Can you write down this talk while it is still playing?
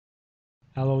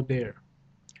Hello there.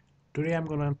 Today I'm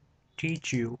gonna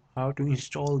teach you how to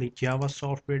install the Java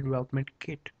Software Development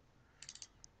Kit.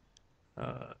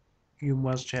 Uh, you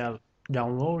must have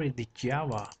downloaded the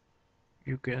Java.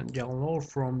 You can download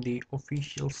from the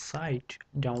official site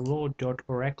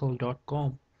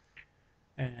download.oracle.com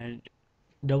and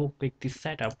double click the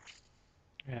setup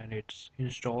and it's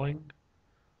installing.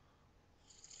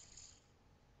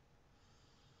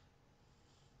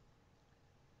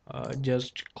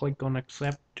 Just click on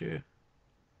accept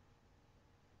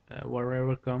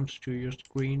wherever comes to your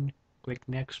screen. Click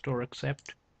next or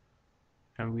accept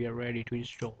and we are ready to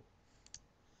install.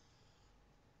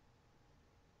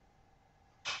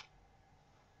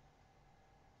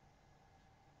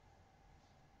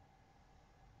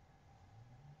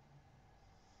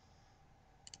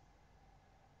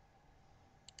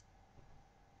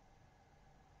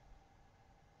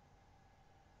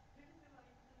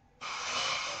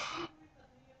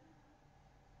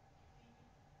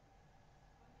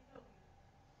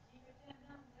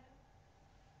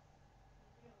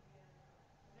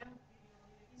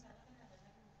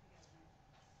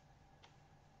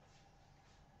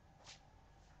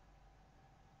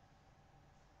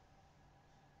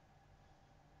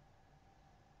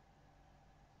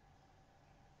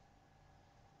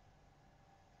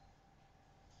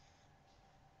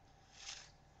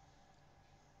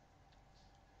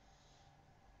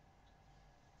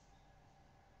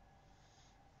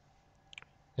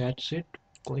 That's it.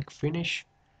 Click finish.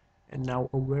 And now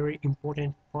a very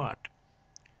important part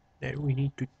that we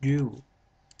need to do,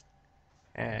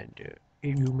 and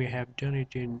you may have done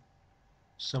it in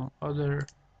some other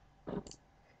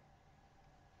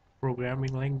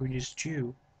programming languages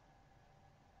too,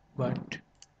 but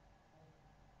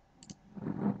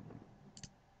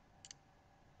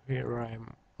here I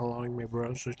am allowing my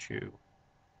browser to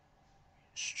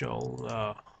install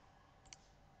the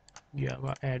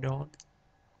Java add-on,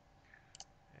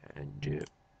 and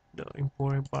the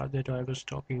important part that I was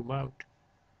talking about.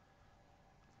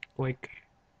 Click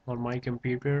on my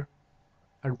computer,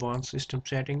 advanced system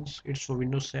settings. It's for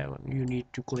Windows 7. You need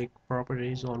to click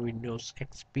properties on Windows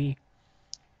XP,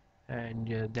 and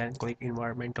then click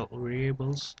environmental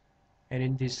variables, and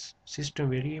in this system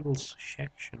variables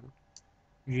section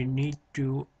you need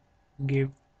to give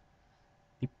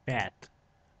the path.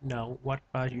 Now what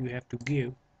path you have to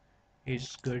give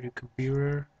is go to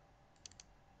computer,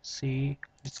 C,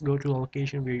 let's go to the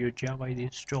location where your Java is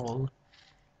installed,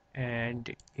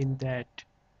 and in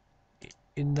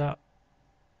the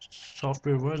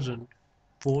software version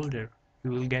folder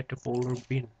you will get a folder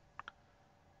bin.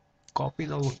 Copy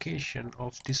the location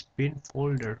of this bin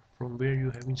folder from where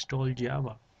you have installed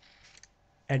Java,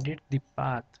 edit the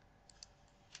path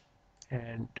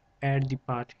and add the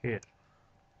path here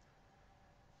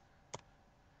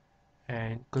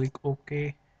and click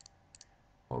OK,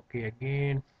 OK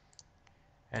again,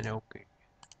 and OK.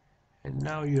 And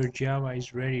now your Java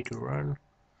is ready to run.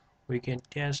 We can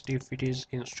test if it is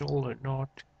installed or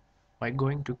not by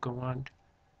going to command,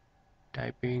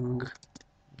 typing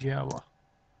Java.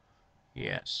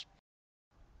 Yes.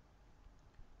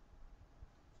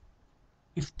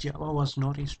 If Java was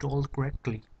not installed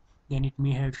correctly, then it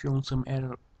may have shown some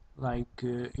error, like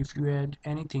if you add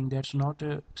anything that's not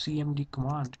a cmd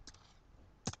command,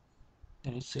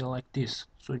 then it's say like this.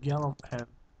 So Java have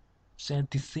said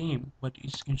the same, but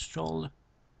it's installed,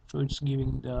 so it's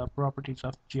giving the properties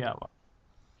of Java.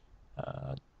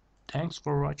 Uh, Thanks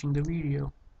for watching the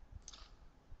video.